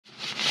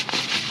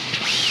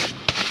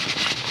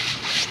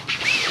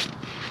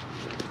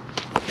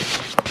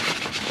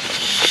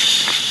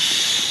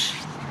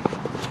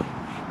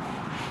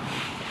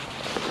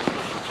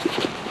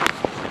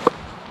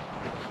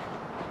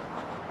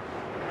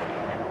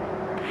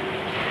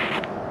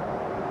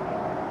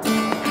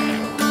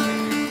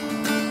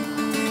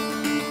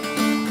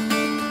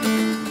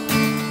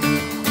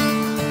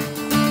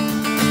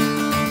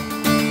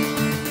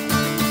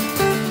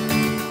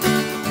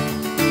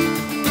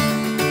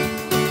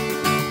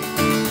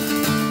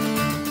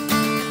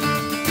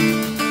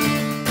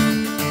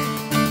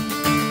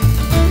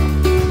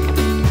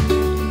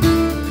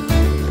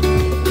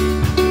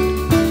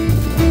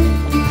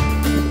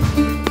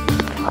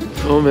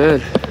Oh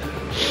man,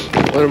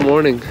 what a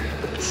morning.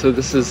 So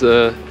this is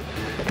our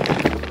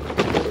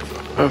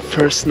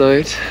first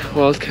night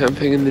wild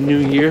camping in the new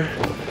year,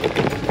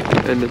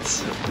 and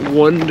it's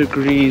 1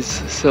 degrees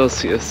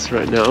Celsius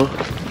right now,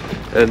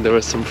 and there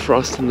was some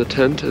frost in the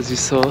tent as you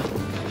saw,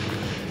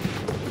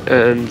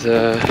 and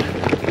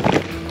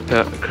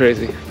yeah,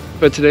 crazy.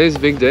 But today's a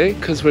big day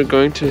because we're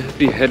going to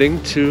be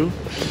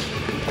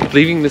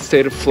leaving the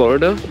state of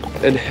Florida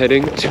and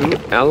heading to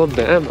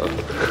Alabama.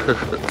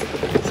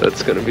 So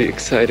it's gonna be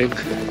exciting.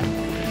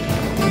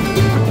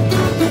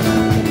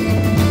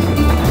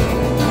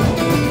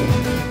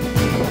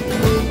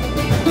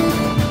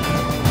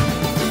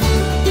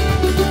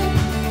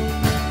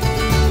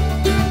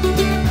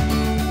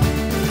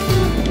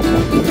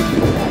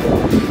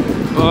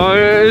 Oh,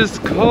 it is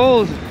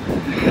cold.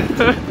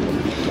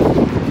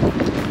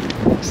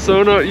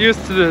 So not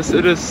used to this.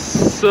 It is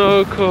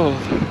so cold.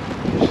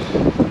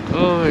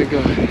 Oh my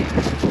god.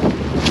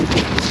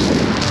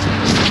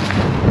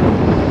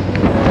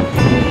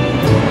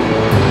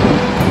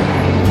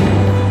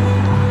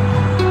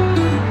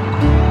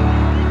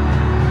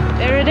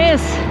 There it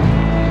is.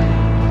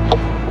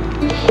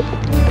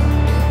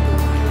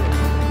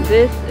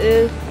 This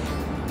is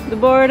the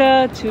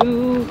border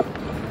to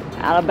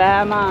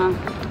Alabama.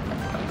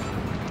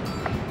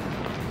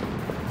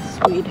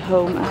 Sweet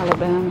home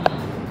Alabama.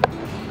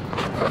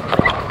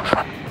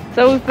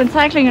 So we've been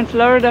cycling in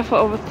Florida for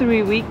over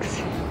 3 weeks,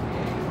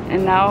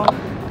 and now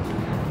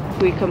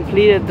we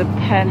completed the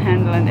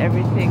panhandle and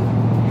everything,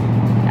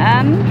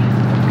 and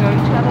going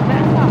to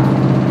Alabama.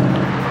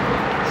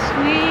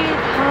 Sweet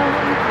home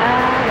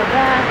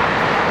Alabama.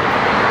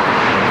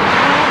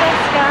 The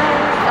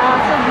skies are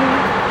so blue,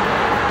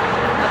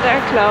 but there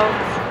are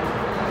clouds,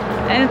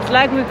 and it's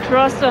like we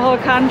crossed the whole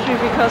country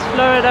because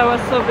Florida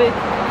was so big.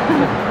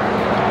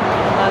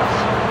 But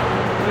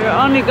we're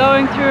only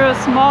going through a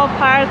small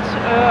part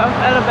of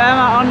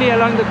Alabama, only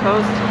along the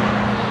coast.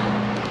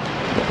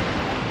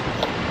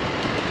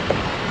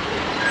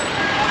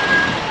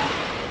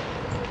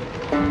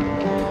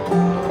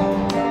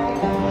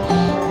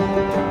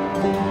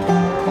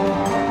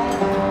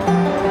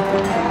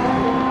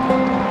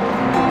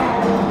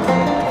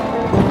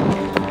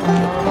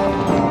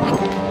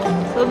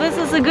 So this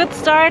is a good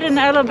start in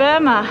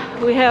Alabama.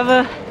 We have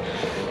a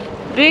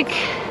big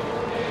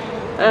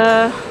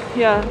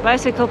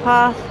bicycle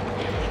path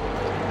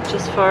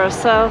just for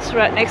ourselves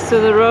right next to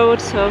the road,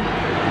 so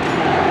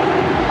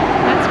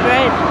that's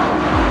great.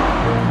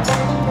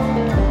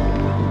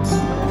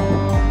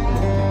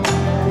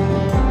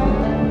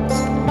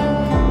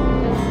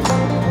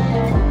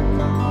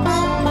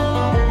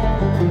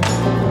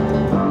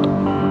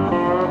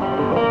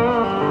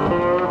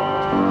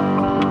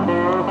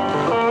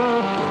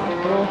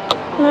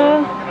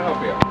 Hello. How can I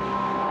help you?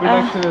 We'd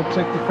like to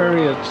take the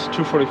ferry at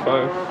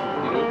 2:45.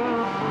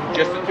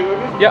 Just the two of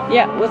you? Yeah.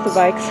 Yeah, with the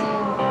bikes.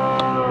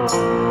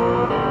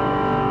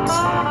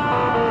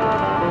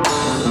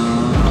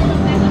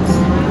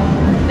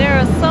 There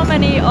are so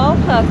many all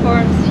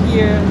platforms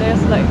here.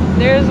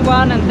 There's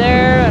one and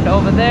there and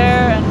over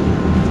there, and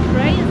it's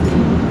crazy.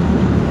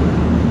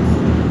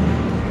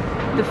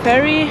 The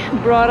ferry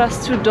brought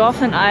us to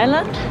Dauphin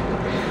Island.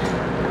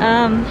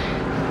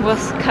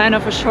 Was kind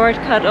of a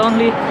shortcut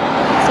only,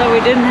 so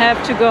we didn't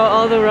have to go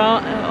all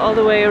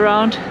the way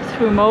around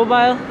through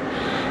Mobile,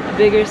 a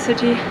bigger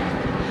city.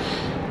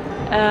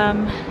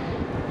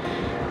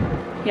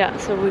 Yeah,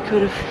 so we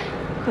could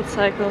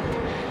cycle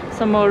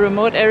some more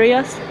remote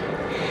areas.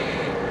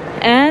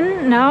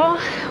 And now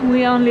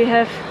we only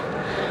have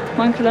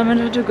 1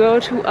 kilometer to go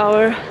to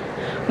our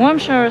warm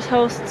showers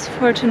hosts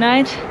for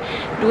tonight,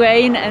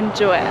 Dwayne and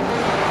Joanne.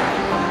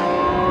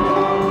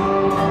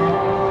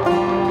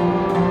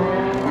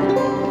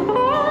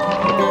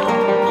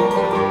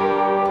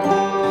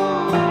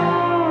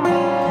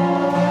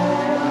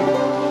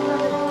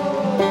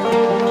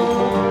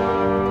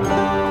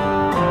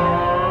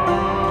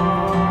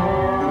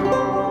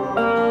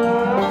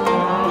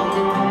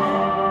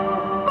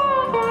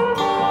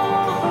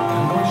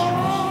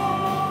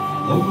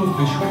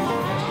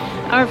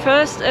 Our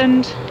first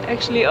and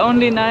actually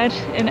only night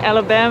in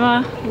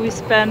Alabama we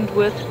spent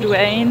with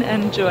Dwayne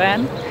and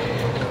Joanne,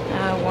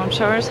 warm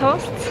showers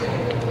hosts,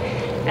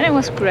 and it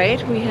was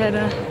great. We had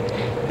a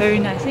very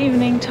nice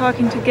evening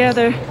talking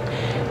together,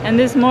 and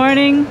this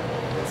morning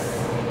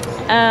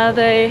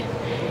they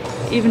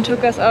even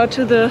took us out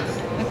to the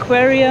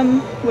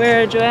aquarium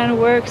where Joanne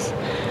works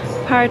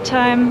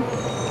part-time,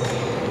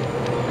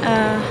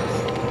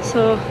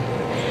 so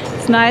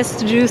it's nice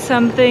to do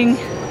something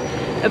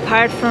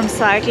apart from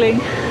cycling.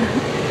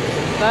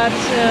 But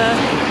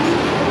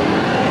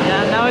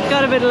yeah, now it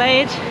got a bit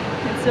late.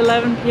 It's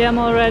 11 p.m.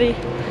 already,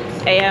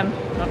 a.m.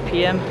 not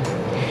p.m.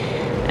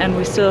 and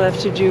we still have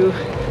to do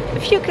a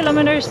few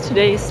kilometers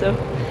today, so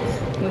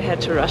we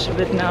had to rush a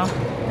bit now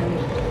and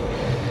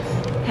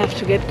have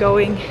to get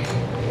going.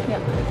 Yeah.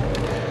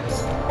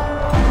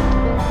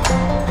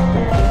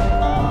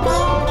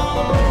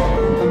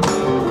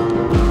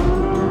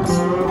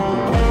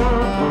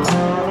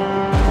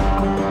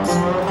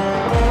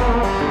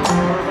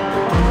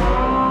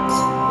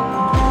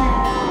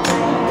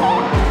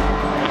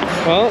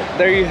 Well,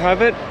 there you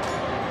have it.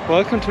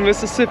 Welcome to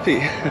Mississippi.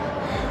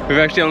 We've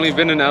actually only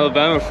been in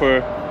Alabama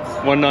for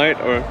one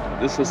night, or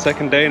this is the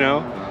second day now,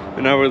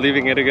 and now we're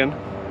leaving it again.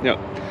 Yeah,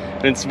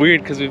 and it's weird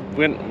because we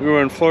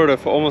were in Florida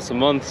for almost a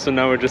month, so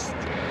now we're just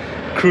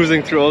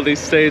cruising through all these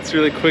states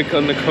really quick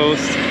on the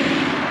coast.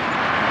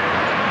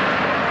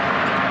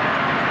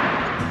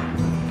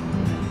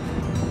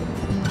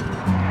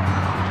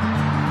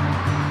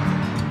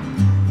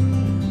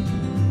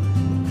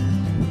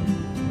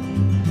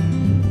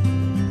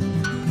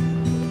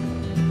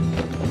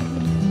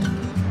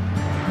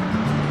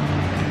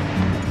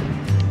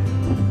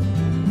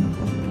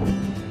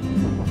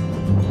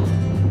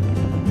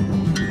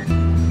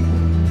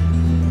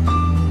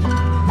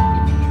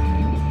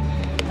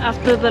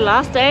 After the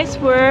last days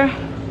were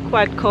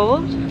quite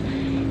cold,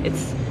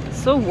 it's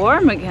so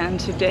warm again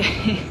today.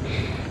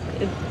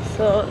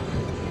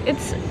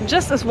 It's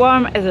just as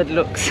warm as it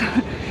looks.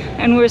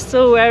 And we're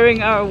still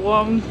wearing our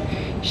warm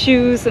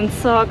shoes and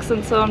socks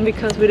and so on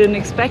because we didn't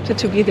expect it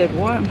to be that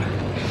warm.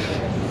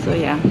 So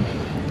yeah,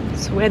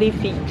 sweaty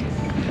feet.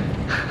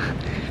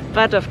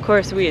 But of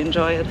course we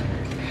enjoy it,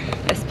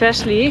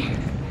 especially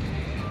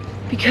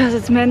because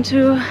it's meant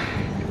to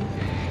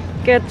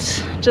get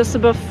just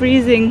above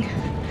freezing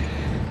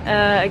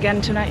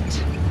again tonight.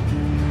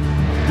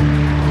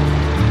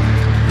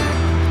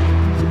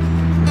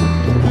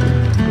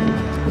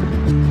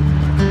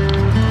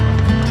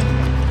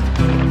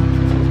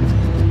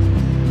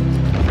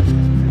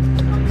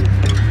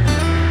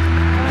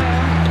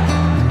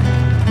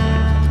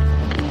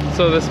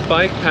 So this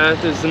bike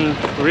path it's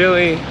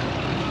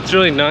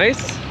really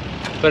nice,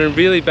 but in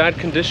really bad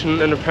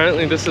condition, and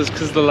apparently this is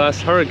because of the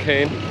last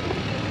hurricane.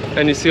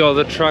 And you see all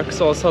the trucks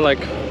also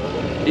like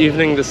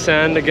evening the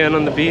sand again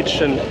on the beach,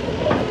 and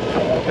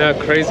yeah,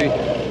 crazy.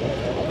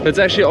 It's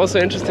actually also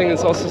interesting,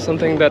 it's also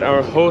something that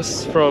our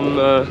hosts from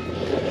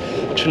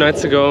 2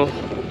 nights ago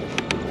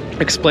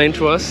explained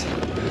to us,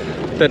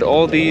 that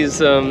all these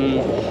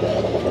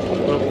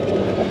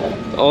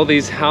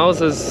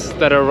houses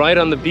that are right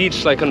on the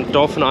beach, like on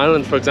Dolphin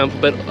Island for example,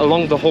 but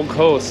along the whole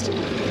coast,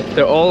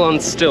 they're all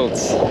on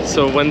stilts.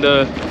 So when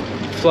the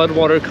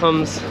floodwater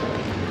comes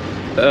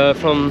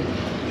from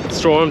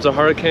storms or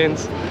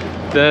hurricanes,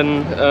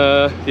 then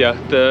yeah,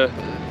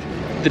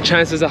 the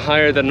chances are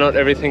higher that not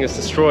everything is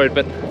destroyed.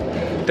 But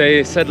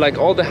they said like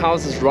all the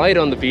houses right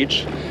on the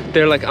beach,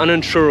 they're like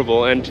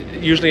uninsurable, and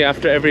usually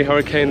after every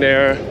hurricane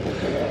they're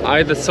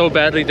either so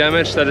badly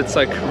damaged that it's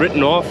like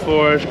written off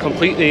or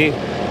completely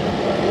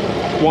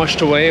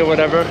washed away or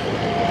whatever.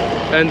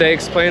 And they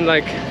explained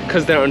like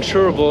because they're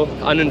uninsurable,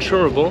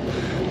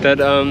 that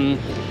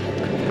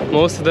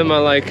most of them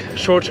are like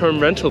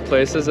short-term rental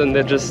places, and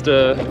they're just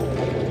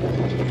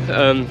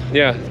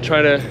yeah,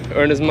 try to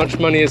earn as much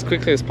money as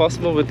quickly as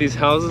possible with these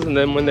houses, and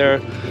then when they're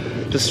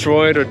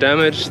destroyed or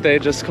damaged, they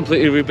just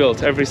completely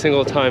rebuild every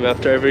single time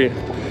after every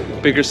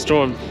bigger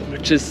storm,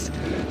 which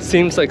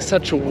seems like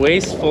such a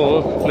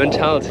wasteful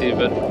mentality,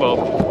 but well,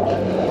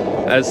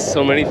 as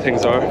so many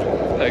things are,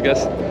 I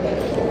guess.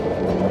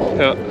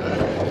 Yeah,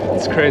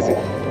 it's crazy.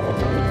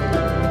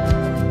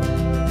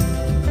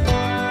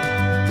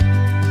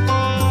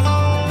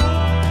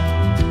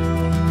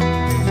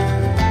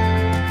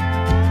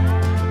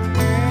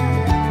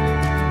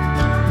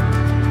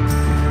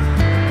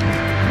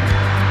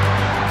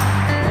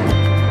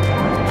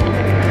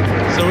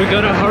 We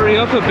gotta hurry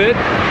up a bit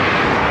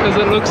because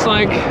it looks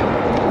like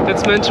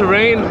it's meant to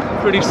rain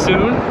pretty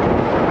soon.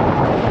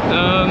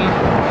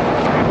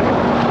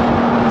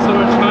 So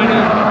we're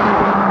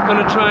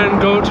gonna try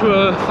and go to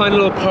a fine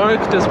little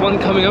park. There's one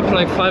coming up in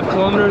like 5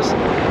 kilometers,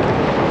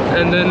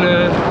 and then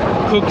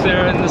cook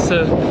there in this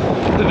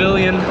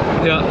pavilion.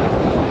 Yeah.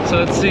 So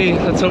let's see.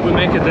 Let's hope we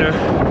make it there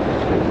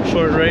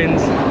before it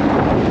rains.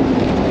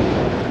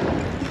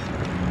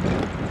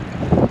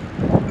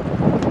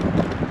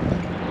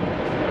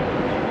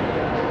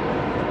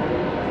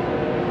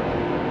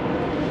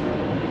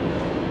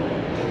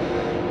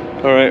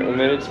 Alright, we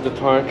made it to the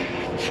park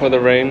before the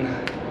rain,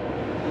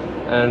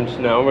 and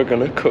now we're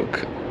gonna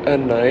cook a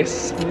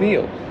nice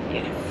meal.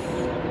 Yes.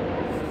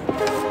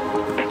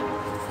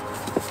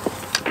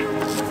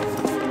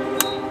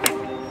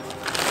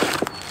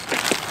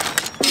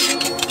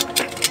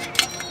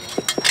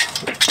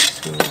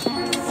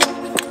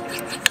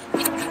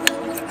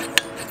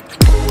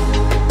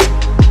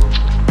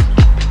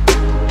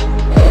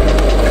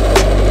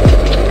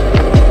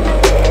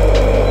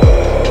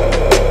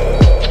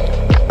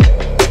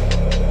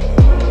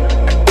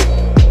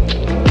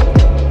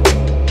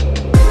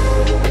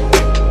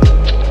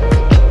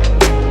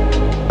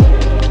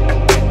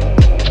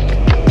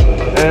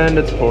 And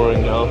it's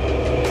pouring now.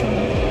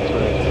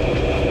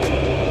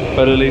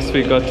 But at least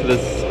we got to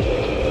this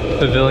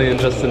pavilion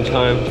just in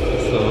time,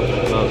 so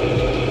well,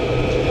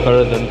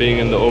 better than being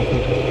in the open.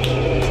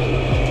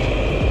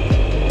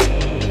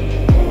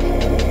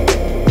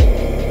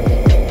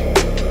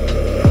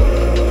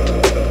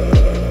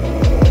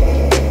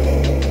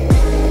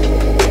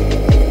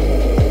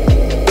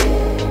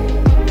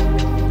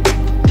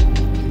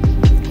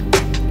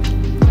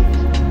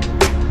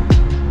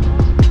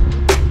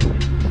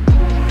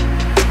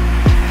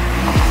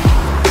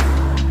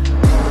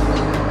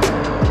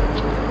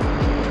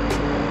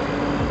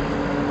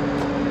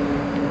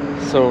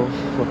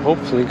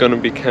 definitely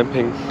gonna be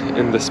camping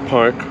in this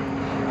park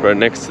right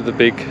next to the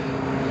big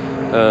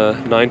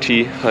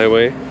 90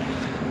 highway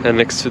and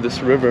next to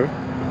this river.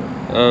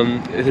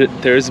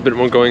 There is a bit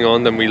more going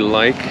on than we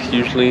like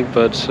usually,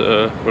 but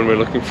when we're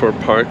looking for a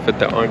park, but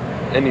there aren't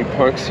any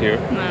parks here.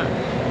 No.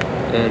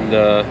 And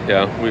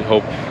yeah, we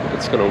hope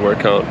it's gonna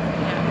work out.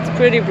 It's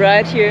pretty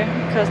bright here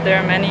because there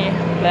are many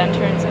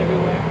lanterns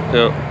everywhere.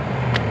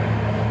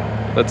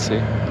 Yeah. Let's see.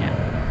 Yeah.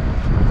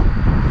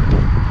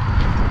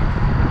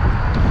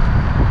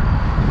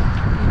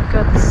 It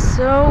got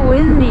so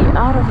windy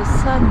out of a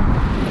sudden.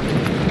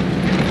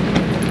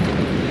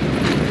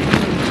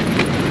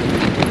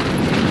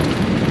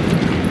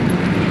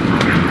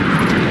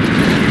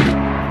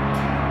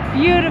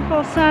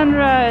 Beautiful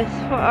sunrise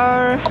for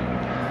our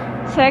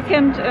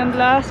second and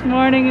last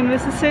morning in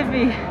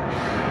Mississippi,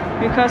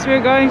 because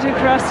we're going to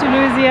cross to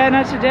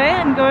Louisiana today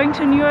and going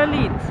to New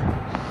Orleans.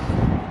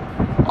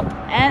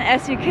 And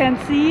as you can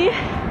see,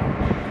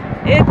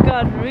 it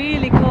got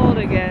really cold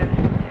again.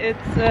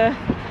 It's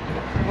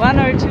 1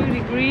 or 2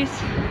 degrees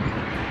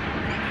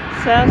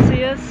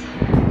Celsius,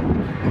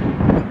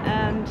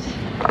 and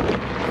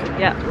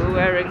yeah, we're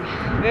wearing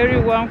very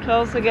warm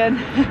clothes again.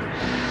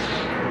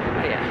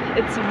 Yeah,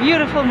 it's a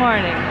beautiful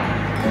morning.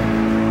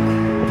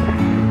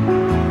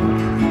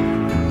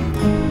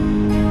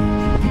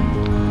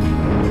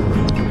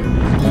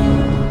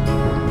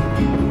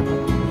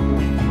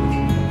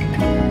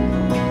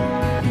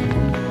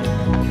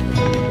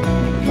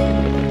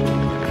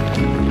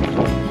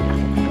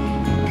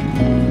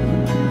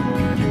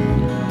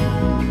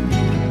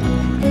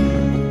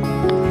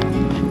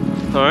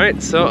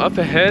 Alright, so up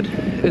ahead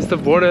is the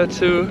border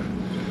to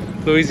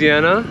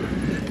Louisiana,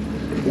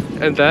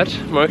 and that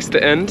marks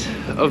the end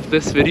of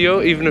this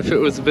video, even if it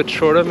was a bit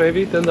shorter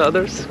maybe than the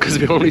others, because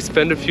we only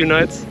spent a few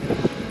nights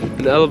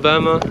in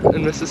Alabama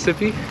and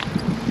Mississippi.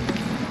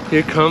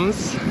 Here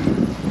comes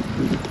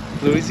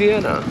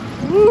Louisiana.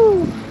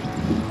 Woo!